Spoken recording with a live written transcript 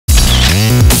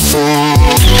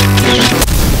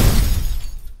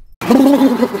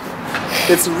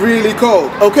It's really cold.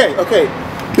 Okay.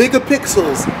 Bigger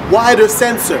pixels, wider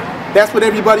sensor. That's what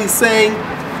everybody's saying.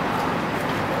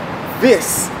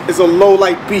 This is a low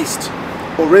light beast,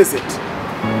 or is it?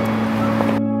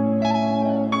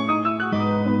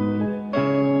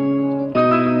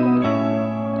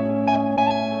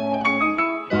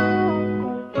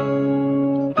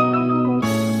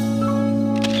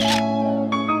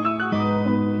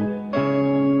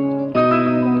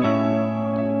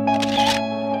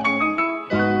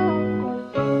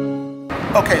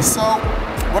 Okay, so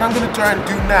what I'm going to try and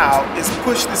do now is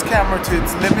push this camera to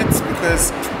its limits,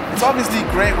 because it's obviously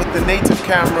great with the native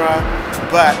camera,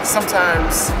 but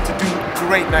sometimes to do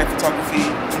great night photography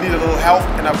you need a little help,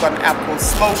 and I've got an app called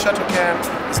Slow Shutter Cam.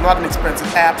 It's not an expensive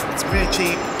app, it's really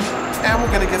cheap, and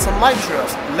we're going to get some light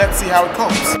trails. Let's see how it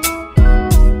copes.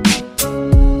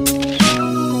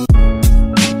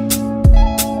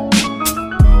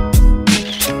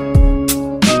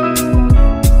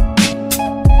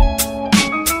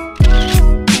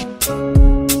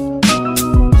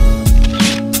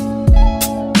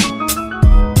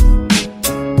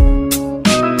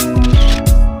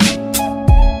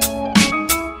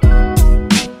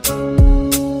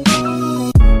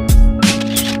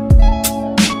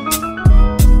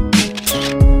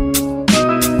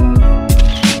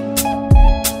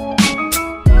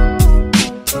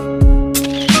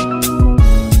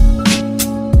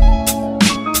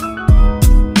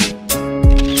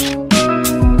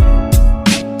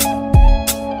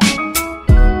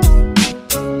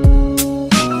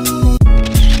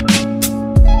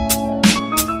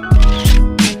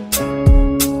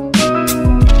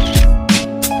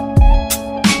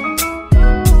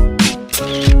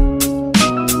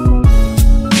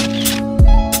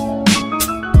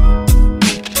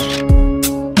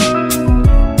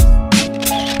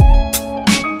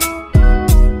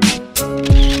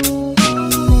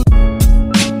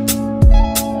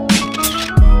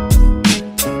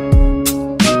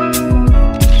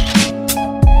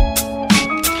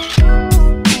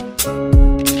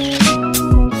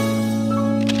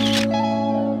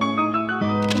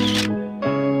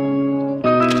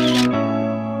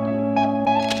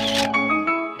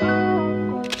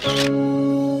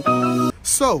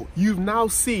 So you've now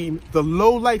seen the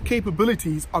low light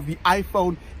capabilities of the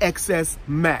iPhone XS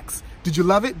Max. Did you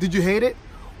love it? Did you hate it?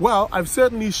 Well, I've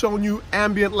certainly shown you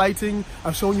ambient lighting,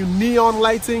 I've shown you neon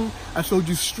lighting, I've showed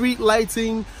you street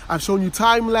lighting, I've shown you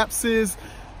time lapses.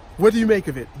 What do you make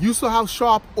of it? You saw how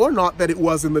sharp or not that it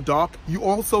was in the dark. You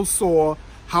also saw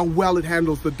how well it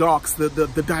handles the darks,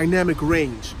 the dynamic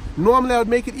range. Normally I would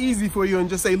make it easy for you and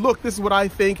just say, look, this is what I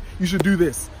think, you should do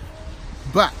this.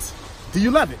 But do you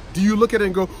love it? Do you look at it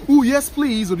and go, ooh, yes,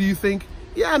 please? Or do you think,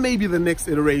 yeah, maybe the next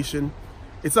iteration?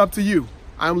 It's up to you.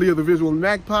 I'm Leo the Visual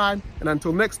Magpie, and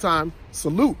until next time,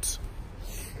 salute.